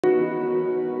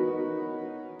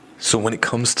So when it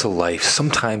comes to life,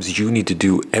 sometimes you need to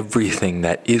do everything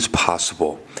that is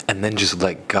possible and then just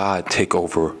let God take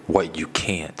over what you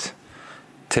can't.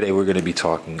 Today we're going to be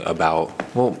talking about,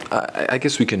 well, I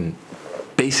guess we can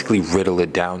basically riddle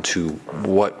it down to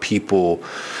what people,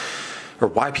 or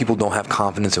why people don't have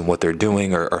confidence in what they're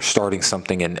doing or starting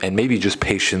something, and maybe just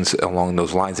patience along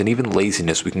those lines, and even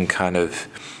laziness we can kind of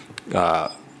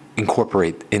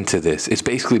incorporate into this. It's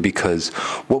basically because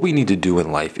what we need to do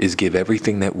in life is give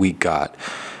everything that we got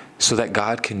so that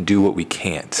God can do what we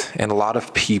can't. And a lot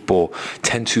of people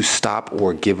tend to stop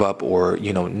or give up or,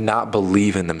 not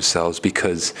believe in themselves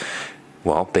because,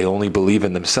 well, they only believe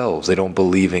in themselves. They don't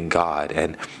believe in God.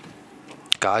 And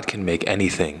God can make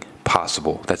anything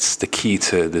possible. That's the key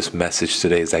to this message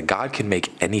today, is that God can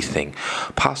make anything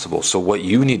possible. So what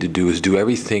you need to do is do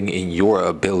everything in your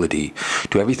ability,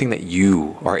 do everything that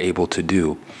you are able to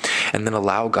do, and then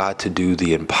allow God to do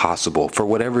the impossible. For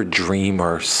whatever dream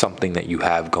or something that you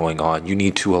have going on, you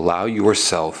need to allow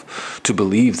yourself to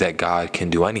believe that God can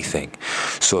do anything.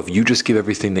 So if you just give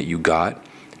everything that you got,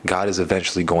 God is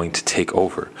eventually going to take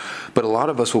over. But a lot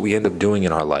of us, what we end up doing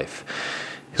in our life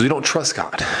is we don't trust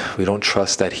God. We don't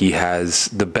trust that He has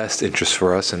the best interest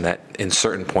for us, and that in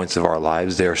certain points of our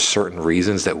lives, there are certain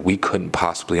reasons that we couldn't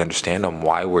possibly understand on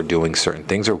why we're doing certain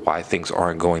things or why things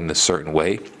aren't going a certain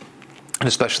way. And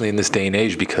especially in this day and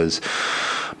age, because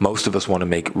most of us want to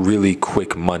make really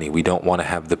quick money. We don't want to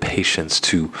have the patience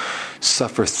to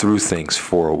suffer through things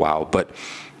for a while. But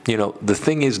the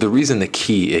thing is, the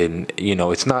key in,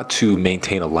 it's not to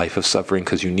maintain a life of suffering,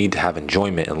 because you need to have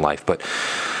enjoyment in life. But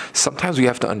sometimes we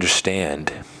have to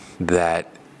understand that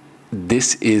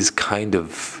this is kind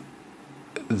of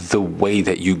the way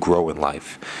that you grow in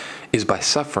life, is by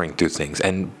suffering through things.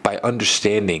 And by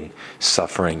understanding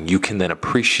suffering, you can then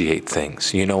appreciate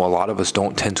things. A lot of us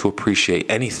don't tend to appreciate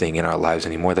anything in our lives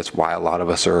anymore. That's why a lot of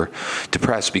us are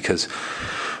depressed, because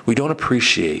we don't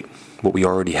appreciate what we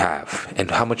already have and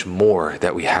how much more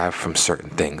that we have from certain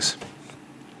things.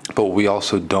 But what we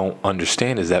also don't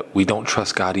understand is that we don't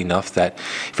trust God enough that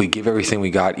if we give everything we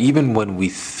got, even when we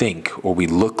think or we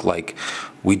look like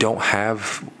we don't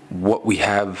have what we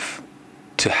have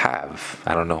to have,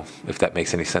 I don't know if that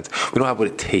makes any sense. We don't have what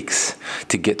it takes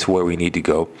to get to where we need to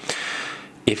go.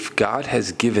 If God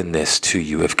has given this to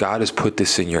you, if God has put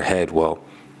this in your head, well,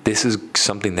 this is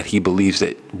something that He believes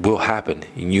that will happen,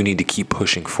 and you need to keep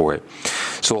pushing for it.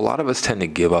 So a lot of us tend to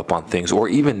give up on things, or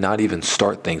even not even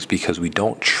start things, because we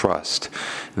don't trust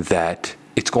that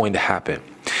it's going to happen.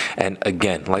 And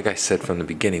again, like I said from the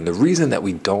beginning, the reason that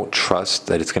we don't trust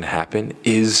that it's going to happen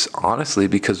is honestly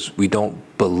because we don't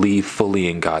believe fully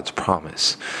in God's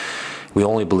promise. We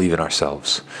only believe in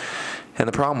ourselves. And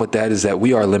the problem with that is that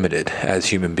we are limited as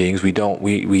human beings. We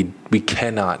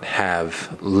cannot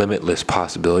have limitless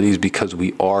possibilities because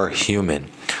we are human.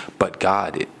 But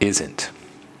God isn't.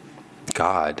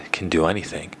 God can do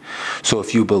anything. So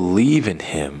if you believe in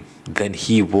Him, then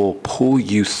He will pull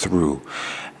you through,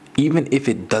 even if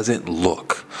it doesn't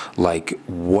look like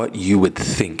what you would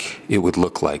think it would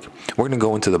look like. We're going to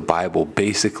go into the Bible,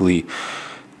 basically,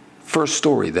 first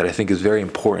story that I think is very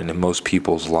important in most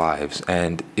people's lives,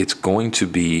 and it's going to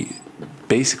be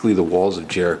basically the walls of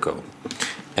Jericho,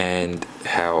 and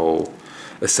how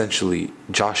essentially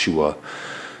Joshua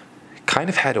kind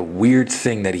of had a weird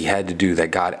thing that he had to do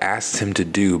that God asked him to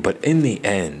do, but in the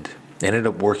end ended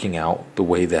up working out the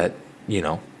way that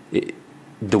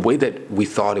the way that we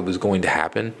thought it was going to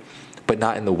happen, but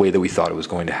not in the way that we thought it was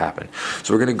going to happen.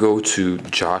 So we're going to go to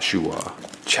Joshua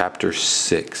chapter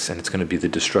 6, and it's going to be the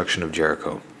destruction of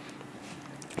Jericho.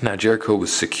 Now Jericho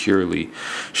was securely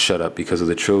shut up because of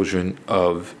the children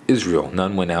of Israel.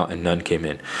 None went out and none came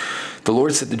in. The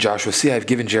Lord said to Joshua, "See, I have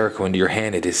given Jericho into your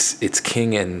hand. It is its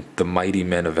king and the mighty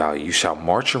men of value. You shall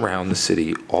march around the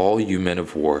city, all you men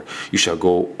of war. You shall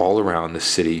go all around the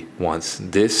city once.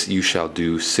 This you shall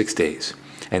do 6 days.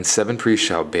 And 7 priests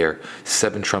shall bear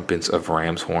 7 trumpets of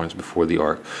ram's horns before the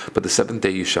ark. But the 7th day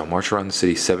you shall march around the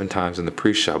city 7 times, and the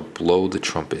priests shall blow the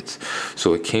trumpets."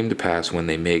 So it came to pass, when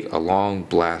they make a long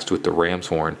blast with the ram's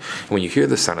horn, and when you hear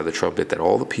the sound of the trumpet, that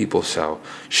all the people shall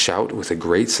shout with a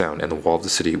great sound, and the wall of the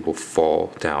city will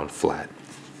fall down flat.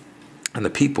 And the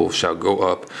people shall go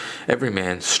up, every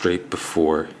man straight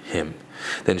before him.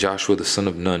 Then Joshua the son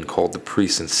of Nun called the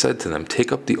priests and said to them,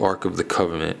 "Take up the ark of the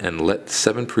covenant, and let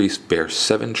 7 priests bear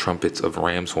 7 trumpets of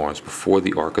ram's horns before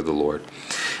the ark of the Lord."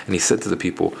 And he said to the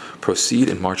people, "Proceed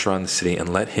and march around the city,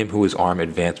 and let him who is armed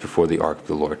advance before the ark of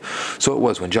the Lord." So it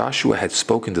was, when Joshua had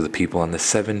spoken to the people, and the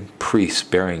 7 priests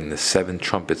bearing the 7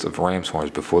 trumpets of ram's horns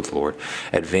before the Lord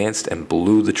advanced and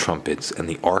blew the trumpets, and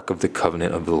the ark of the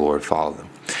covenant of the Lord followed them.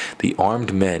 The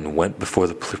armed men went before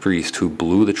the priest who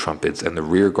blew the trumpets, and the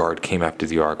rear guard came after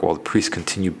the ark, while the priest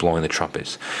continued blowing the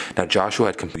trumpets. Now Joshua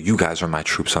had come. You guys are my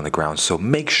troops on the ground, so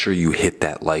make sure you hit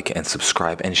that like and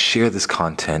subscribe and share this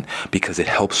content, because it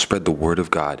helps spread the word of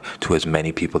God to as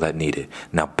many people that need it.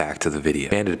 Now back to the video.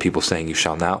 Commanded people, saying, "You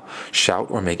shall now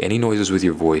shout or make any noises with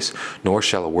your voice, nor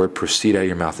shall a word proceed out of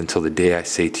your mouth until the day I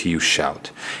say to you, shout,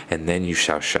 and then you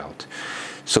shall shout."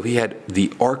 So he had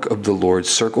the ark of the Lord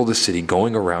circle the city,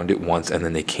 going around it once, and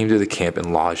then they came to the camp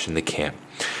and lodged in the camp.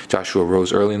 Joshua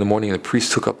rose early in the morning, and the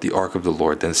priests took up the ark of the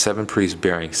Lord. Then 7 priests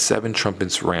bearing 7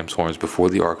 trumpets, ram's horns, before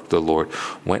the ark of the Lord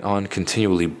went on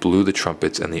continually, blew the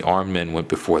trumpets, and the armed men went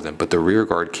before them. But the rear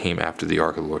guard came after the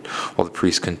ark of the Lord, while the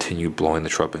priests continued blowing the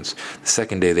trumpets. The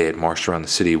second day they had marched around the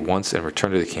city once and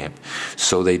returned to the camp.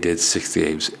 So they did 6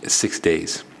 days. 6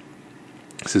 days.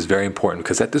 This is very important,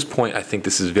 because at this point, I think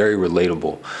this is very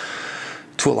relatable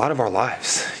to a lot of our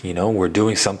lives. You know, we're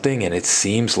doing something and it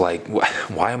seems like,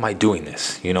 why am I doing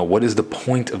this? You know, what is the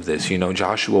point of this? You know,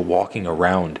 Joshua walking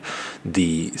around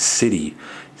the city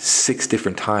 6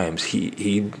 different times,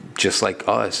 he just like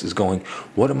us is going,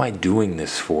 what am I doing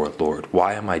this for, Lord?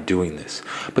 Why am I doing this?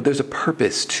 But there's a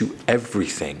purpose to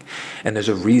everything, and there's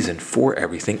a reason for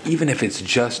everything, even if it's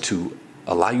just to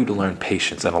allow you to learn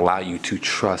patience and allow you to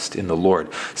trust in the Lord.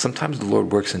 Sometimes the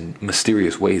Lord works in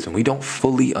mysterious ways and we don't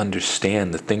fully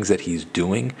understand the things that he's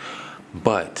doing,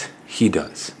 but he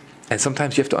does. And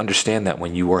sometimes you have to understand that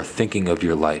when you are thinking of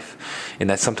your life, and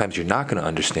that sometimes you're not going to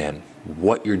understand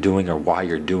what you're doing or why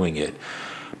you're doing it,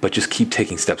 but just keep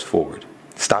taking steps forward.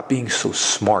 Stop being so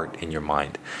smart in your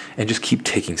mind and just keep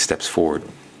taking steps forward.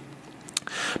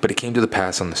 But it came to the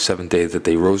pass on the 7th day that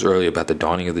they rose early about the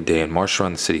dawning of the day and marched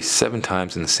around the city 7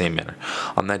 times in the same manner.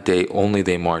 On that day only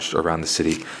they marched around the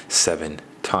city 7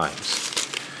 times.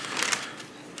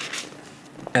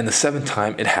 And the 7th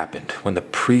time it happened, when the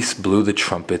priests blew the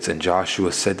trumpets, and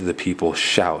Joshua said to the people,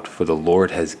 "Shout, for the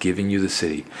Lord has given you the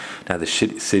city. Now the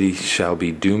city shall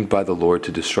be doomed by the Lord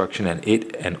to destruction, and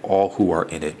it and all who are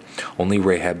in it. Only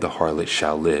Rahab the harlot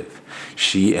shall live,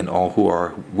 she and all who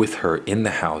are with her in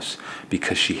the house,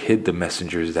 because she hid the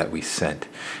messengers that we sent.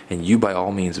 And you by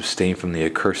all means abstain from the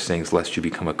accursed things, lest you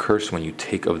become accursed when you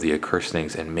take of the accursed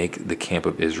things, and make the camp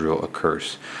of Israel a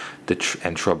curse,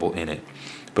 and trouble in it.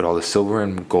 But all the silver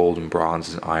and gold and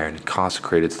bronze and iron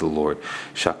consecrated to the Lord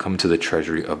shall come to the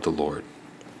treasury of the Lord."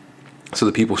 So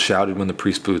the people shouted when the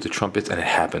priest blew the trumpets, and it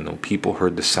happened, when people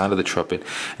heard the sound of the trumpet,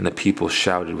 and the people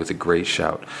shouted with a great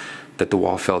shout, that the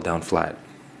wall fell down flat.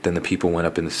 Then the people went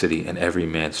up in the city, and every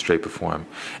man straight before him,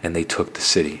 and they took the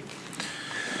city.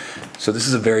 So this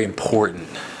is a very important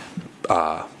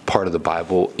part of the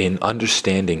Bible, in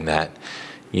understanding that,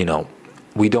 you know,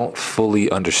 we don't fully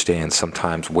understand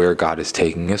sometimes where God is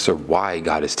taking us or why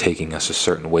God is taking us a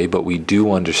certain way, but we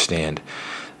do understand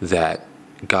that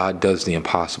God does the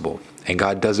impossible, and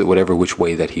God does it whatever which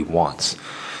way that he wants.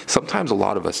 Sometimes a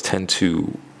lot of us tend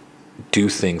to do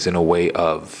things in a way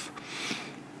of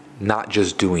not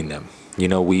just doing them. You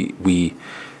know, we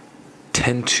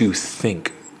tend to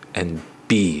think and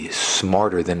be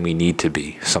smarter than we need to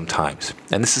be sometimes.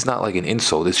 And this is not like an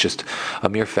insult, it's just a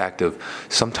mere fact of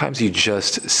sometimes you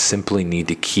just simply need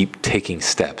to keep taking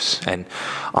steps. And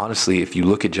honestly, if you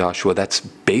look at Joshua, that's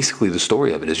basically the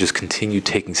story of it, is just continue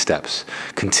taking steps,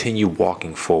 continue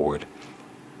walking forward.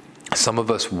 Some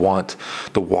of us want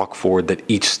the walk forward that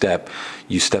each step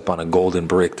you step on a golden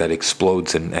brick that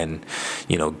explodes and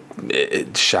you know,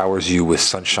 it showers you with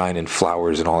sunshine and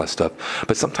flowers and all that stuff.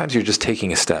 But sometimes you're just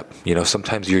taking a step. You know,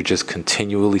 sometimes you're just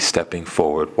continually stepping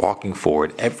forward, walking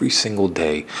forward every single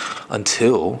day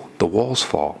until the walls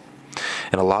fall.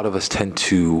 And a lot of us tend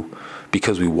to,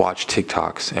 because we watch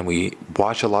TikToks and we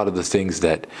watch a lot of the things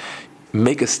that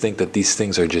make us think that these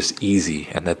things are just easy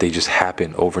and that they just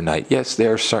happen overnight. Yes,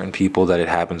 there are certain people that it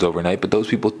happens overnight, but those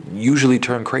people usually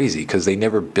turn crazy because they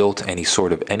never built any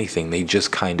sort of anything. They just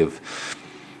kind of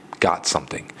got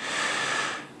something.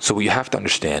 So what you have to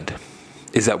understand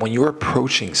is that when you're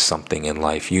approaching something in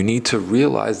life, you need to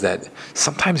realize that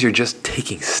sometimes you're just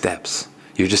taking steps.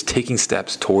 You're just taking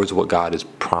steps towards what God has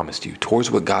promised you, towards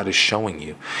what God is showing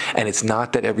you. And it's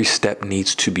not that every step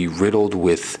needs to be riddled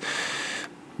with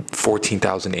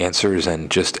 14,000 answers and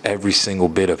just every single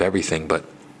bit of everything, but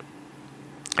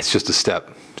it's just a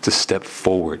step. It's a step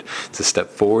forward. It's a step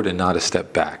forward and not a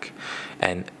step back.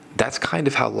 And that's kind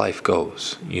of how life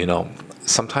goes. You know,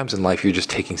 sometimes in life you're just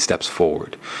taking steps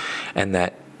forward, and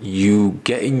that you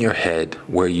get in your head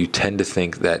where you tend to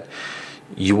think that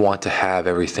you want to have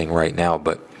everything right now,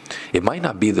 but it might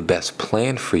not be the best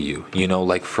plan for you. You know,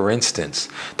 like for instance,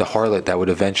 the harlot that would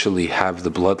eventually have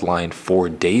the bloodline for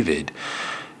David,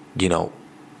 you know,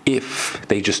 if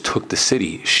they just took the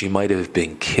city, she might have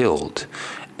been killed.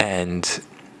 And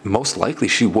most likely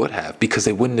she would have, because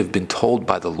they wouldn't have been told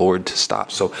by the Lord to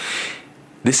stop. So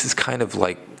this is kind of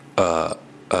like a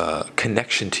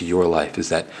connection to your life, is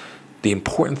that the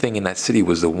important thing in that city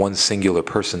was the one singular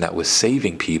person that was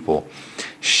saving people.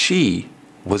 She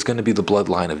was going to be the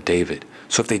bloodline of David.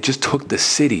 So if they just took the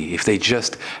city, if they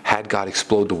just had God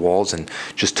explode the walls and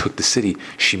just took the city,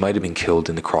 she might have been killed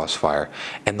in the crossfire.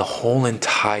 And the whole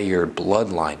entire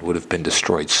bloodline would have been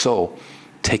destroyed. So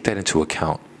take that into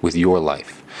account with your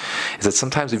life. Is that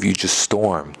sometimes if you just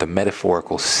storm the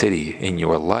metaphorical city in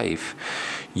your life,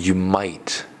 you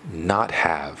might not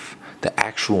have the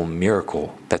actual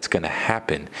miracle that's going to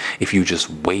happen if you just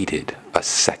waited a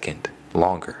second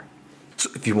longer. So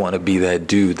if you want to be that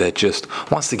dude that just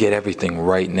wants to get everything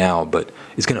right now, but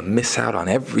is going to miss out on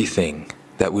everything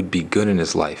that would be good in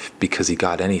his life because he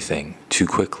got anything too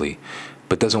quickly,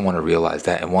 but doesn't want to realize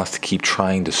that and wants to keep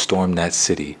trying to storm that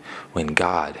city when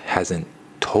God hasn't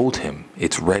told him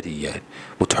it's ready yet,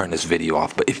 we'll turn this video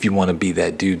off. But if you want to be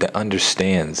that dude that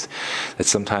understands that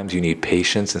sometimes you need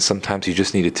patience and sometimes you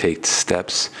just need to take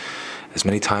steps as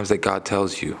many times that God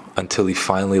tells you until he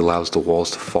finally allows the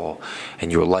walls to fall and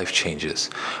your life changes.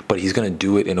 But he's going to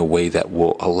do it in a way that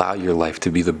will allow your life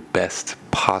to be the best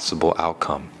possible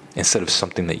outcome. Instead of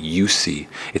something that you see,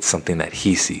 it's something that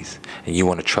he sees. And you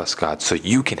want to trust God so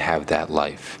you can have that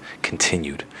life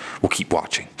continued. We'll keep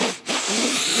watching.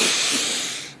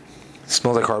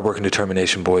 Smells like hard work and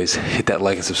determination, boys. Hit that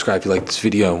like and subscribe if you like this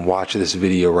video, and watch this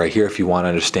video right here if you want to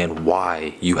understand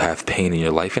why you have pain in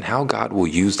your life and how God will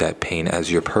use that pain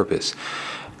as your purpose.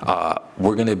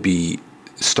 We're going to be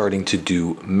starting to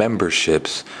do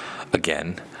memberships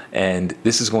again, and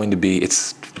this is going to be,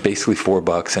 it's basically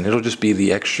 $4, and it'll just be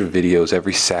the extra videos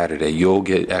every Saturday. You'll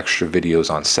get extra videos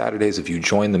on Saturdays if you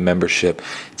join the membership.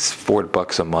 It's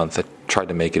 $4 a month. I tried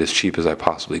to make it as cheap as I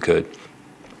possibly could.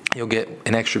 You'll get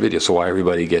an extra video. So while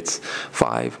everybody gets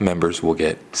 5, members will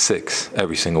get 6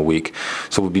 every single week.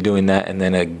 So we'll be doing that. And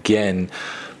then again,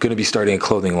 going to be starting a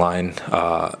clothing line.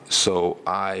 So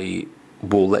I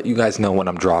will let you guys know when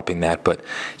I'm dropping that. But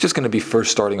just going to be first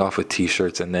starting off with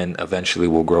t-shirts, and then eventually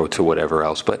we'll grow to whatever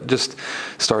else. But just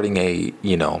starting a,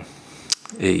 you know,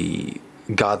 a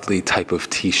godly type of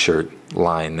t-shirt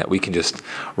line that we can just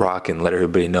rock and let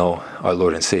everybody know our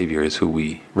Lord and Savior is who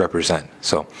we represent.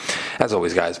 So as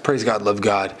always, guys, praise God, love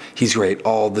God. He's great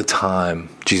all the time.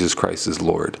 Jesus Christ is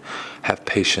Lord. Have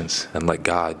patience and let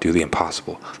God do the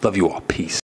impossible. Love you all.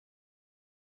 Peace.